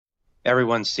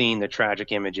Everyone's seen the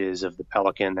tragic images of the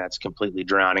pelican that's completely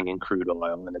drowning in crude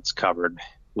oil and it's covered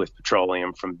with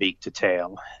petroleum from beak to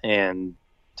tail. And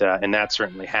that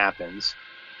certainly happens.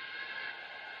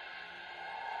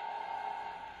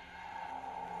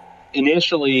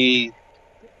 Initially,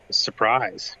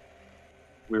 surprise.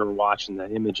 We were watching the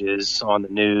images on the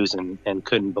news and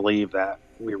couldn't believe that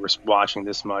we were watching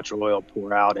this much oil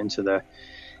pour out into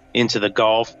the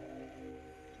Gulf.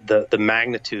 The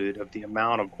magnitude of the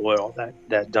amount of oil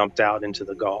that dumped out into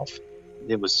the Gulf,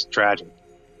 it was tragic.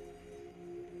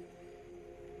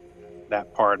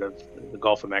 That part of the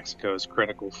Gulf of Mexico is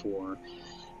critical for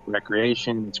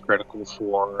recreation. It's critical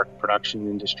for production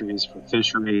industries, for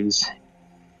fisheries,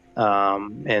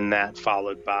 and that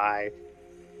followed by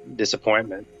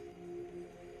disappointment,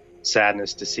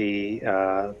 sadness to see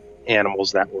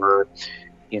animals that were,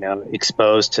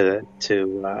 exposed to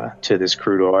this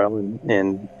crude oil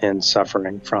and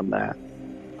suffering from that.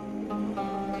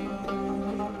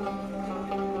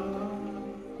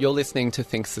 You're listening to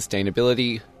Think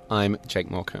Sustainability. I'm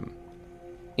Jake Morecambe.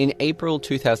 In April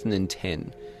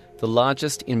 2010, the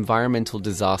largest environmental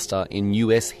disaster in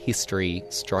US history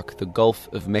struck the Gulf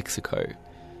of Mexico,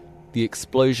 the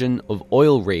explosion of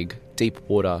oil rig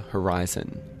Deepwater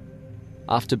Horizon.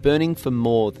 After burning for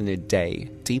more than a day,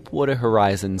 Deepwater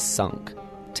Horizon sunk,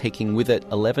 taking with it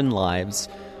 11 lives,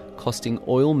 costing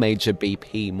oil major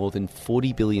BP more than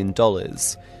 $40 billion,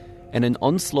 and an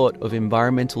onslaught of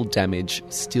environmental damage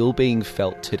still being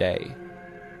felt today.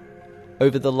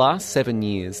 Over the last 7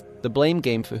 years, the blame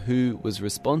game for who was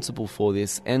responsible for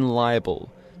this and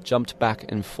liable jumped back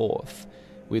and forth,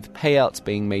 with payouts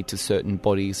being made to certain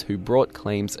bodies who brought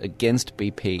claims against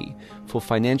BP for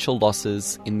financial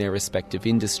losses in their respective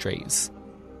industries.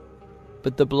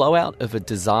 But the blowout of a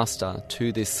disaster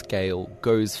to this scale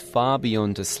goes far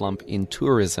beyond a slump in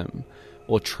tourism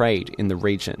or trade in the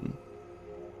region.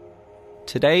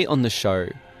 Today on the show,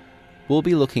 we'll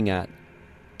be looking at,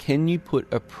 can you put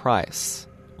a price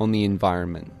on the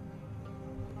environment?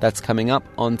 That's coming up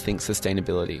on Think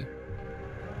Sustainability.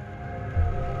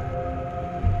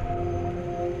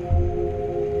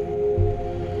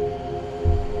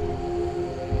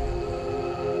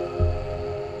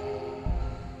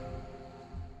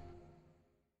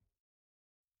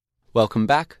 Welcome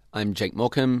back. I'm Jake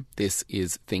Morecambe. This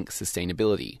is Think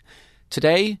Sustainability.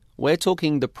 Today, we're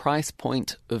talking the price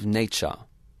point of nature.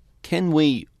 Can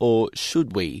we, or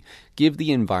should we, give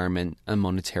the environment a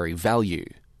monetary value?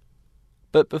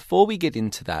 But before we get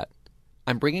into that,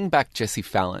 I'm bringing back Jesse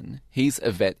Fallon. He's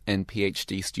a vet and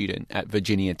PhD student at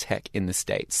Virginia Tech in the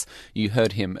States. You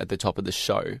heard him at the top of the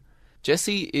show.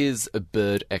 Jesse is a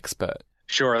bird expert.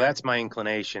 Sure, that's my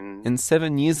inclination. And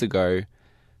 7 years ago,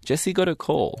 Jesse got a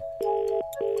call.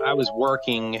 I was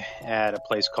working at a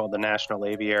place called the National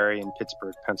Aviary in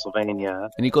Pittsburgh,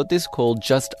 Pennsylvania. And he got this call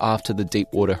just after the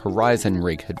Deepwater Horizon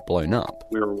rig had blown up.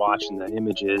 We were watching the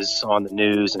images on the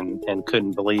news and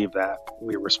couldn't believe that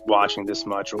we were watching this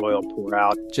much oil pour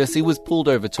out. Jesse was pulled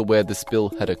over to where the spill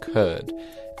had occurred,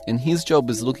 and his job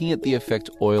was looking at the effect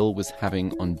oil was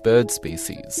having on bird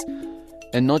species.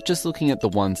 And not just looking at the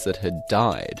ones that had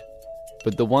died,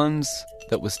 but the ones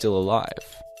that were still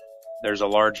alive. There's a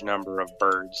large number of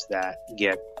birds that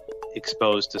get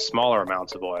exposed to smaller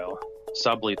amounts of oil,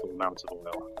 sublethal amounts of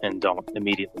oil, and don't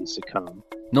immediately succumb.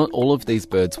 Not all of these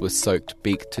birds were soaked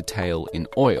beak to tail in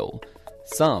oil.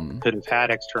 Some could have had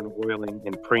external oiling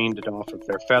and preened it off of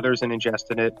their feathers and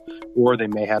ingested it, or they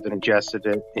may have ingested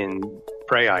it in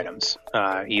prey items,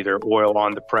 either oil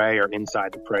on the prey or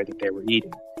inside the prey that they were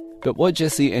eating. But what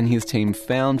Jesse and his team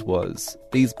found was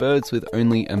these birds with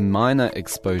only a minor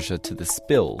exposure to the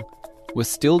spill were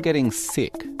still getting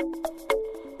sick.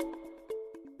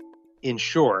 In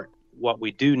short, what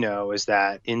we do know is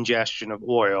that ingestion of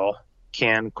oil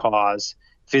can cause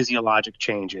physiologic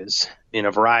changes in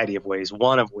a variety of ways,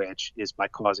 one of which is by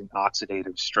causing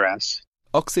oxidative stress.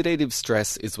 Oxidative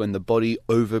stress is when the body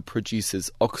overproduces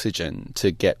oxygen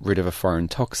to get rid of a foreign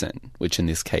toxin, which in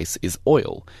this case is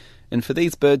oil. And for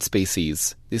these bird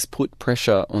species, this put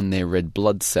pressure on their red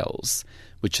blood cells,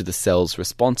 which are the cells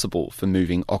responsible for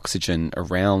moving oxygen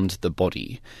around the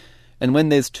body. And when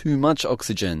there's too much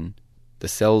oxygen, the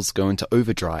cells go into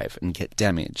overdrive and get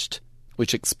damaged,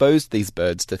 which exposed these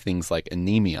birds to things like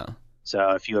anemia.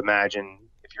 So if you imagine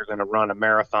if you're going to run a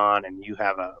marathon and you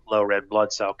have a low red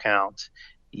blood cell count,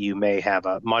 you may have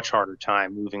a much harder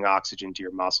time moving oxygen to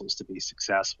your muscles to be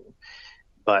successful.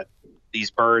 But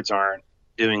these birds aren't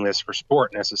doing this for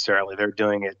sport necessarily. They're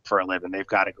doing it for a living. They've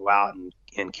got to go out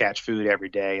and catch food every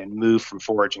day and move from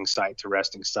foraging site to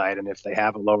resting site. And if they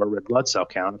have a lower red blood cell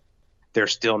count, they're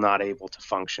still not able to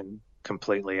function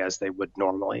completely as they would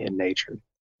normally in nature.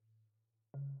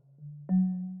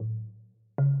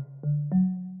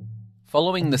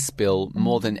 Following the spill,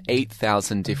 more than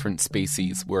 8,000 different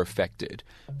species were affected.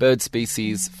 Bird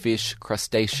species, fish,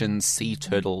 crustaceans, sea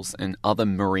turtles, and other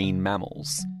marine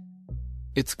mammals.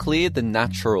 It's clear the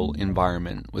natural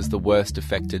environment was the worst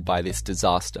affected by this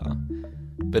disaster.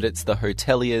 But it's the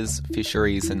hoteliers,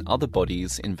 fisheries, and other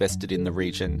bodies invested in the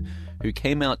region who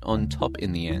came out on top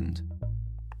in the end.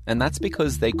 And that's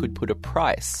because they could put a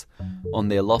price on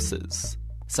their losses.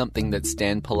 Something that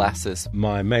Stan Palassis,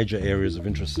 my major areas of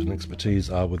interest and expertise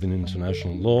are within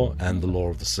international law and the law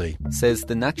of the sea, says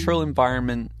the natural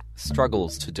environment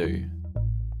struggles to do.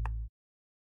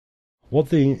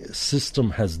 What the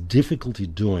system has difficulty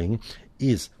doing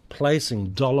is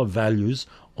placing dollar values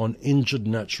on injured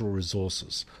natural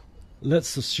resources.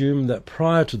 Let's assume that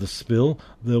prior to the spill,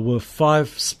 there were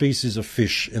 5 species of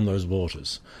fish in those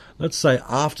waters. Let's say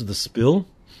after the spill,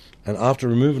 and after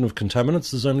removal of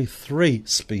contaminants, there's only 3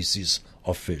 species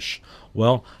of fish.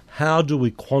 Well, how do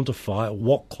we quantify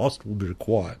what cost will be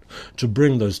required to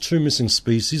bring those 2 missing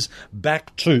species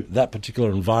back to that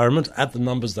particular environment at the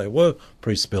numbers they were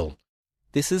pre-spill?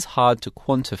 This is hard to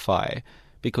quantify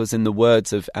because, in the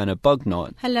words of Anna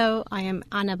Bugnott... Hello, I am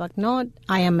Anna Bugnott.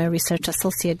 I am a research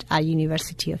associate at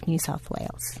University of New South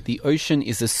Wales. The ocean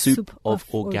is a soup of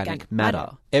organic matter.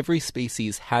 Every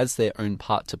species has their own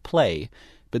part to play,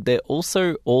 but they're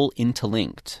also all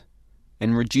interlinked,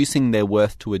 and reducing their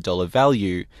worth to a dollar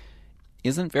value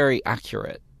isn't very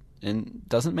accurate and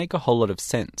doesn't make a whole lot of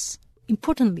sense.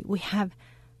 Importantly, we have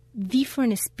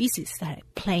different species that are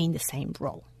playing the same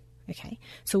role. Okay,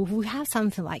 so if we have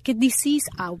something like a disease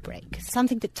outbreak,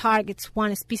 something that targets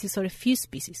one species or a few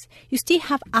species, you still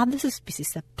have other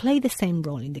species that play the same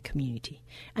role in the community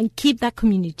and keep that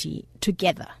community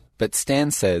together. But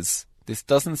Stan says this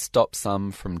doesn't stop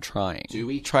some from trying. Do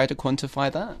we try to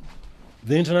quantify that?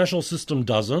 The international system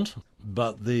doesn't,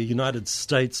 but the United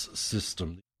States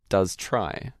system does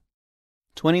try.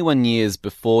 21 years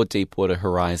before Deepwater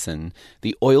Horizon,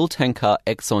 the oil tanker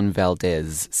Exxon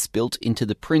Valdez spilt into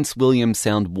the Prince William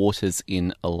Sound waters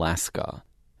in Alaska.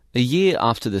 A year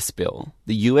after the spill,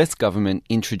 the US government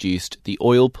introduced the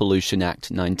Oil Pollution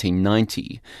Act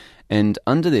 1990, and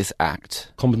under this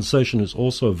act, compensation is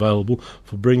also available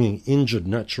for bringing injured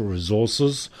natural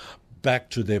resources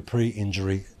back to their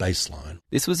pre-injury baseline.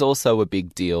 This was also a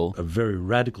big deal. A very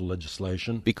radical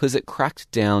legislation. Because it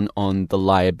cracked down on the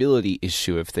liability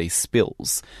issue of these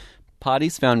spills.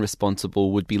 Parties found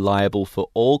responsible would be liable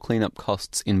for all cleanup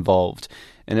costs involved,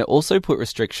 and it also put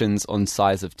restrictions on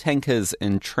size of tankers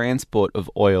and transport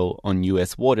of oil on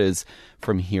US waters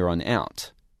from here on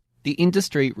out. The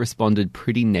industry responded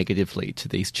pretty negatively to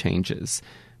these changes,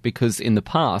 because in the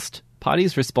past,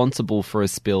 parties responsible for a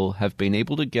spill have been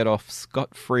able to get off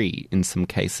scot-free in some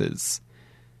cases.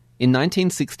 In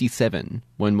 1967,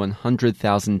 when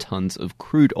 100,000 tonnes of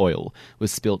crude oil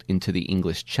was spilt into the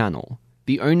English Channel,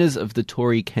 the owners of the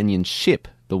Torrey Canyon ship,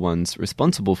 the ones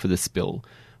responsible for the spill,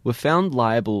 were found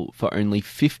liable for only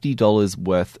 $50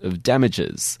 worth of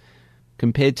damages,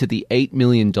 compared to the $8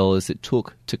 million it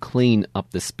took to clean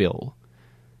up the spill.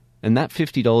 And that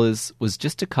 $50 was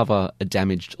just to cover a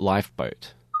damaged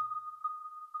lifeboat.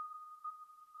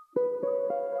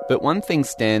 But one thing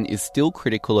Stan is still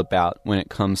critical about when it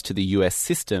comes to the US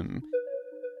system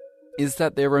is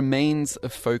that there remains a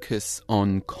focus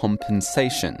on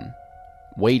compensation,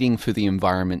 waiting for the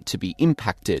environment to be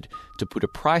impacted to put a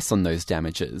price on those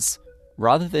damages,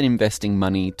 rather than investing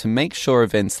money to make sure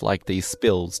events like these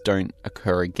spills don't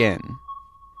occur again.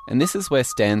 And this is where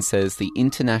Stan says the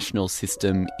international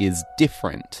system is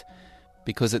different,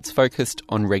 because it's focused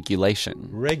on regulation.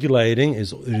 Regulating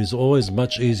it is always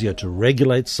much easier to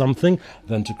regulate something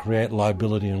than to create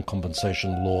liability and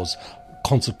compensation laws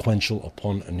consequential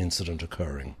upon an incident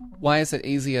occurring. Why is it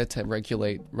easier to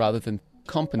regulate rather than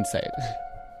compensate?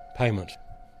 Payment.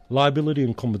 Liability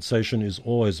and compensation is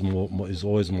always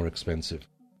more expensive.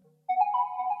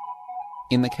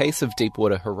 In the case of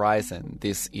Deepwater Horizon,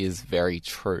 this is very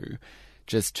true.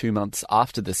 Just 2 months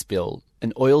after the spill,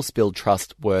 an oil spill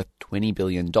trust worth $20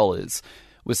 billion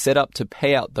was set up to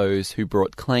pay out those who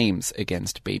brought claims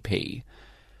against BP.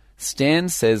 Stan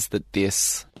says that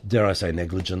this, dare I say,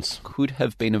 negligence, could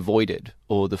have been avoided,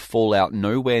 or the fallout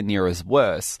nowhere near as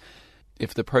worse,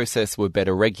 if the process were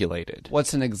better regulated.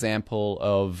 What's an example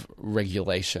of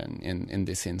regulation in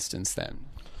this instance then?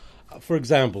 For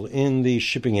example, in the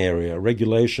shipping area,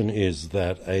 regulation is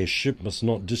that a ship must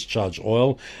not discharge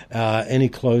oil any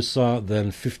closer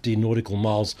than 50 nautical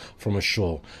miles from a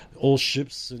shore. All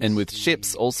ships... And with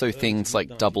ships, also things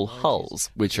like double hulls,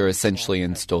 which are essentially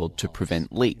installed to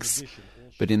prevent leaks.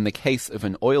 But in the case of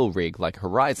an oil rig like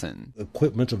Horizon,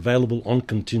 equipment available on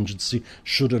contingency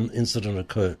should an incident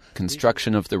occur.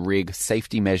 Construction of the rig,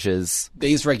 safety measures...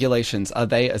 These regulations, are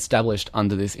they established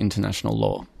under this international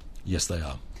law? Yes, they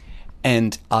are.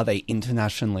 And are they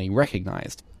internationally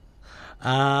recognised?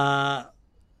 Only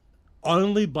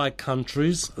by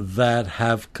countries that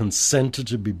have consented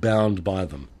to be bound by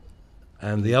them.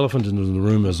 And the elephant in the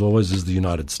room, as always, is the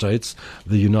United States.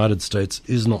 The United States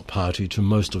is not party to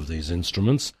most of these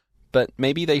instruments. But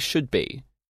maybe they should be.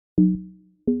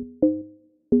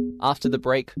 After the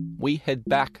break, we head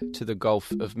back to the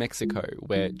Gulf of Mexico,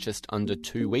 where just under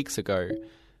 2 weeks ago,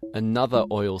 another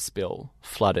oil spill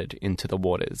flooded into the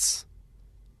waters.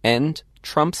 And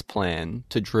Trump's plan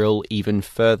to drill even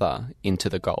further into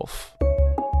the Gulf.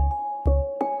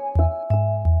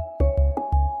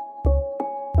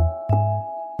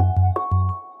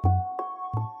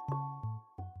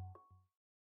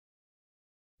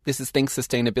 This is Think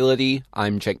Sustainability.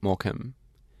 I'm Jake Morecambe.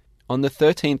 On the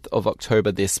 13th of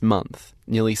October this month,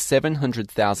 nearly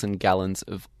 700,000 gallons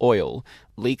of oil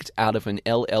leaked out of an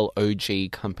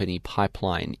LLOG company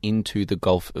pipeline into the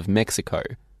Gulf of Mexico.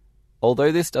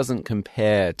 Although this doesn't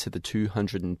compare to the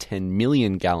 210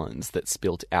 million gallons that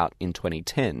spilt out in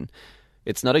 2010,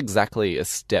 it's not exactly a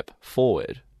step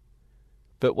forward.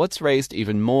 But what's raised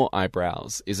even more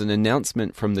eyebrows is an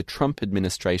announcement from the Trump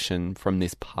administration from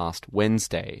this past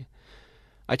Wednesday.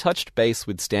 I touched base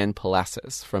with Stan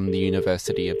Palassis from the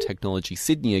University of Technology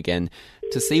Sydney again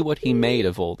to see what he made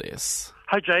of all this.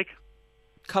 Hi, Jake.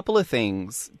 Couple of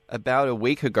things. About a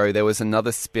week ago, there was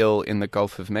another spill in the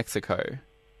Gulf of Mexico.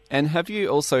 And have you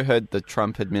also heard the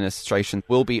Trump administration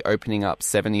will be opening up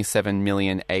 77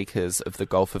 million acres of the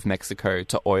Gulf of Mexico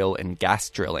to oil and gas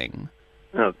drilling?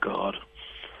 Oh, God.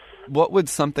 What would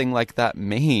something like that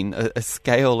mean? A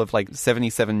scale of like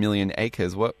 77 million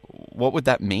acres? What would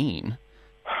that mean?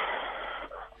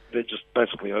 They're just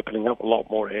basically opening up a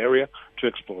lot more area to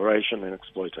exploration and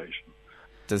exploitation.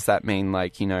 Does that mean,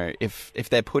 like, you know, if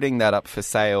they're putting that up for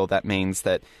sale, that means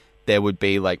that there would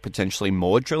be like potentially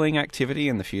more drilling activity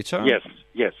in the future? Yes.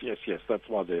 That's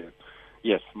why they're...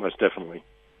 Yes, most definitely.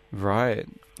 Right.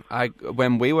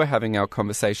 When we were having our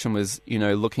conversation was, you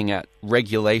know, looking at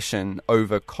regulation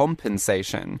over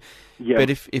compensation. Yeah. But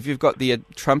if you've got the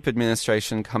Trump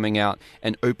administration coming out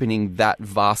and opening that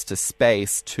vaster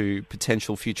space to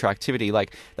potential future activity,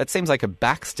 like, that seems like a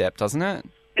backstep, doesn't it?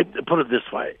 Put it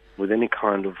this way, with any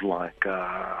kind of like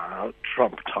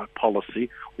Trump-type policy,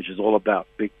 which is all about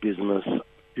big business,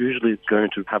 usually it's going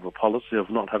to have a policy of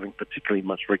not having particularly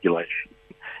much regulation.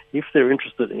 If they're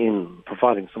interested in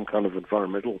providing some kind of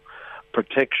environmental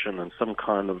protection and some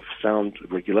kind of sound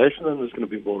regulation, then there's going to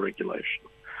be more regulation.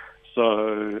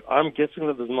 So I'm guessing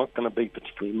that there's not going to be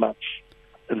particularly much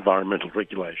environmental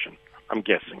regulation. I'm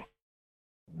guessing.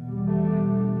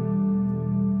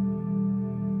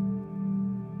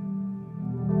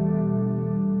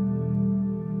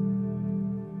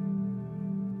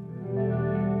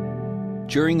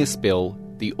 During a spill,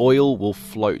 the oil will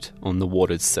float on the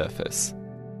water's surface.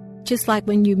 Just like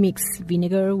when you mix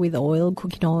vinegar with oil,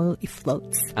 cooking oil, it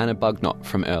floats. Anna Bugnot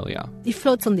from earlier. It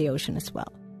floats on the ocean as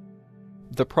well.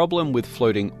 The problem with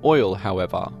floating oil,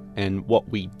 however, and what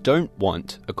we don't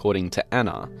want, according to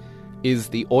Anna, is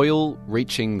the oil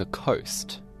reaching the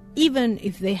coast. Even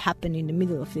if they happen in the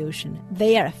middle of the ocean,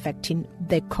 they are affecting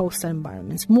the coastal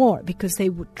environments more because they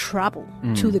would travel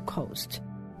to the coast.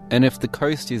 And if the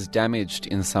coast is damaged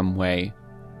in some way,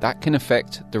 that can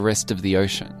affect the rest of the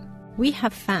ocean. We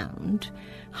have found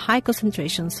high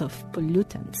concentrations of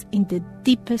pollutants in the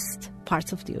deepest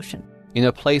parts of the ocean. In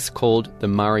a place called the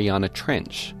Mariana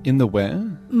Trench. In the where?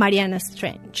 Marianas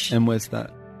Trench. And where's that?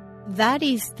 That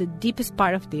is the deepest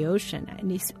part of the ocean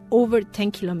and it's over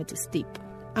 10 kilometers deep.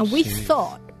 And we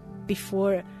thought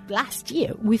before last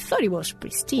year, we thought it was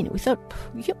pristine. We thought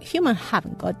humans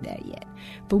haven't got there yet.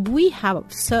 But we have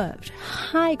observed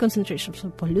high concentrations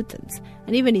of pollutants.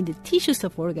 And even in the tissues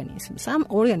of organisms, some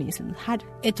organisms had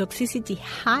a toxicity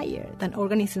higher than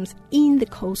organisms in the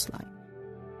coastline.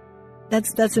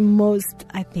 That's the most,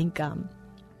 I think, a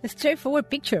straightforward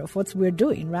picture of what we're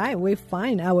doing, right? We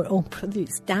find our own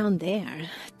produce down there,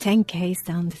 10 k's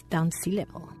down sea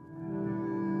level.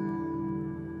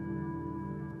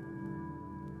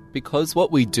 Because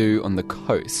what we do on the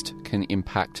coast can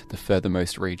impact the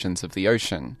furthermost regions of the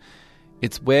ocean,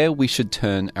 it's where we should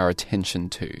turn our attention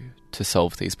to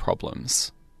solve these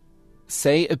problems.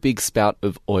 Say a big spout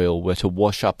of oil were to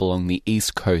wash up along the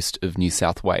east coast of New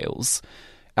South Wales.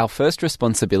 Our first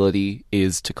responsibility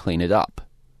is to clean it up.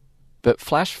 But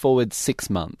flash forward 6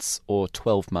 months or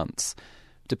 12 months.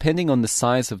 Depending on the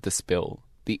size of the spill,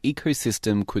 the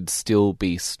ecosystem could still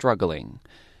be struggling.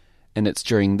 And it's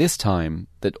during this time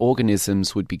that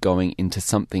organisms would be going into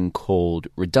something called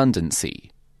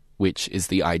redundancy, which is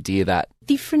the idea that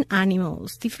different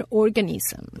animals, different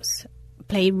organisms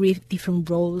play different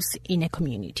roles in a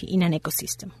community, in an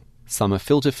ecosystem. some are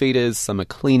filter feeders, some are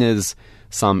cleaners,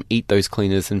 some eat those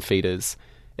cleaners and feeders.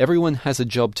 Everyone has a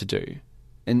job to do.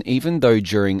 And even though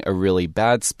during a really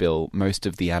bad spill most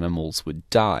of the animals would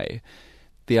die,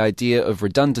 the idea of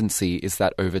redundancy is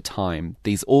that over time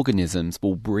these organisms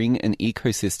will bring an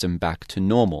ecosystem back to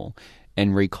normal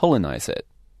and recolonize it.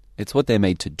 It's what they're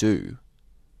made to do.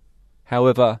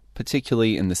 However,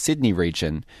 particularly in the Sydney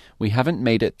region, we haven't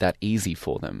made it that easy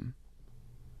for them.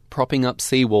 Propping up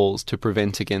seawalls to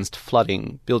prevent against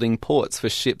flooding, building ports for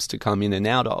ships to come in and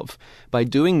out of. By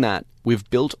doing that, we've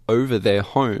built over their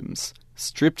homes,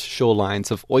 stripped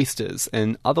shorelines of oysters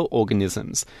and other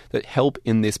organisms that help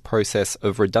in this process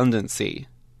of redundancy.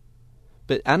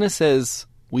 But Anna says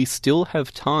we still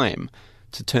have time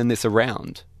to turn this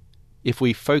around if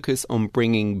we focus on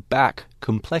bringing back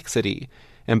complexity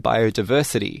and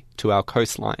biodiversity to our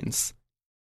coastlines.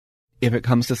 If it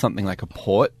comes to something like a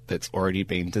port that's already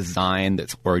been designed,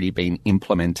 that's already been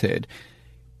implemented,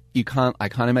 I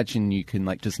can't imagine you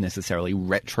can just necessarily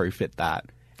retrofit that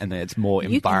and then it's more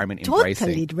environment embracing.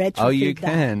 You can totally retrofit that. Oh, you that.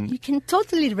 can? You can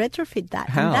totally retrofit that.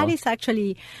 How? And that is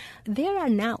actually, there are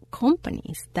now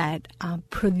companies that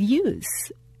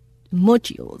produce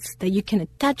modules that you can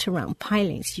attach around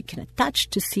pilings, you can attach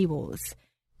to seawalls.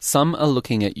 Some are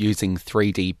looking at using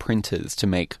 3D printers to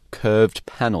make curved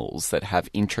panels that have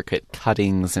intricate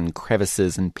cuttings and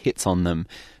crevices and pits on them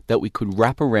that we could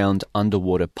wrap around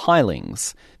underwater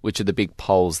pilings, which are the big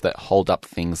poles that hold up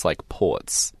things like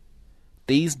ports.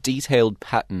 These detailed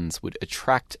patterns would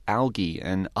attract algae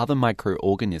and other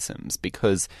microorganisms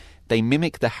because they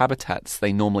mimic the habitats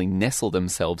they normally nestle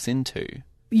themselves into.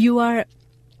 You are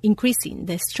increasing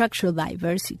the structural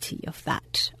diversity of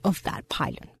that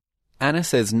pylon. Anna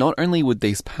says not only would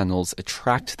these panels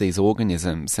attract these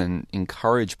organisms and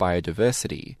encourage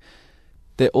biodiversity,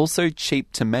 they're also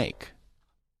cheap to make.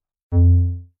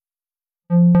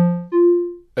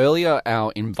 Earlier,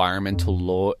 our environmental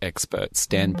law expert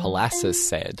Stan Palassis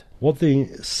said, what the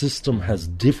system has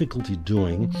difficulty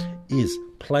doing is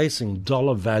placing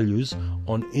dollar values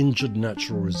on injured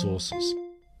natural resources.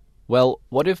 well,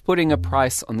 what if putting a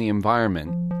price on the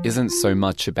environment isn't so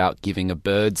much about giving a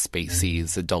bird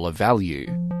species a dollar value,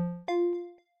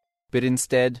 but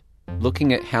instead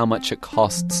looking at how much it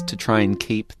costs to try and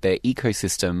keep their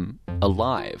ecosystem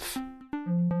alive?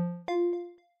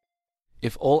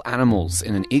 If all animals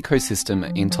in an ecosystem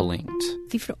are interlinked,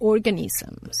 different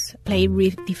organisms play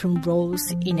different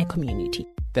roles in a community.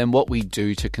 Then what we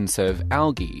do to conserve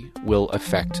algae will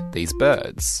affect these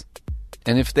birds.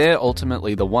 And if they're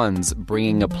ultimately the ones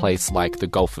bringing a place like the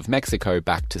Gulf of Mexico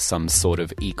back to some sort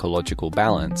of ecological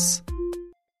balance,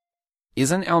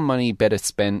 isn't our money better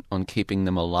spent on keeping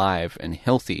them alive and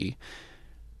healthy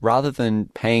rather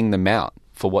than paying them out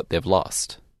for what they've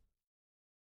lost?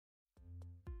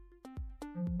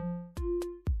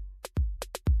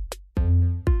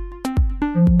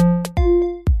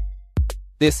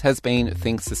 This has been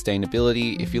Think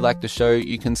Sustainability. If you like the show,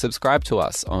 you can subscribe to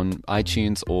us on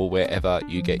iTunes or wherever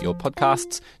you get your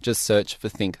podcasts. Just search for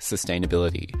Think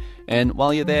Sustainability. And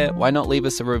while you're there, why not leave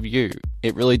us a review?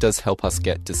 It really does help us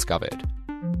get discovered.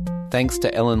 Thanks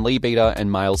to Ellen Leabeater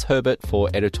and Miles Herbert for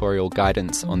editorial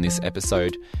guidance on this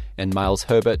episode, and Miles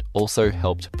Herbert also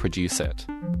helped produce it.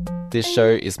 This show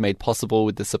is made possible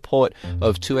with the support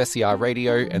of 2SER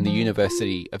Radio and the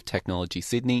University of Technology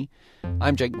Sydney.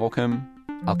 I'm Jake Morecambe.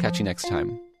 I'll catch you next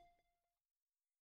time.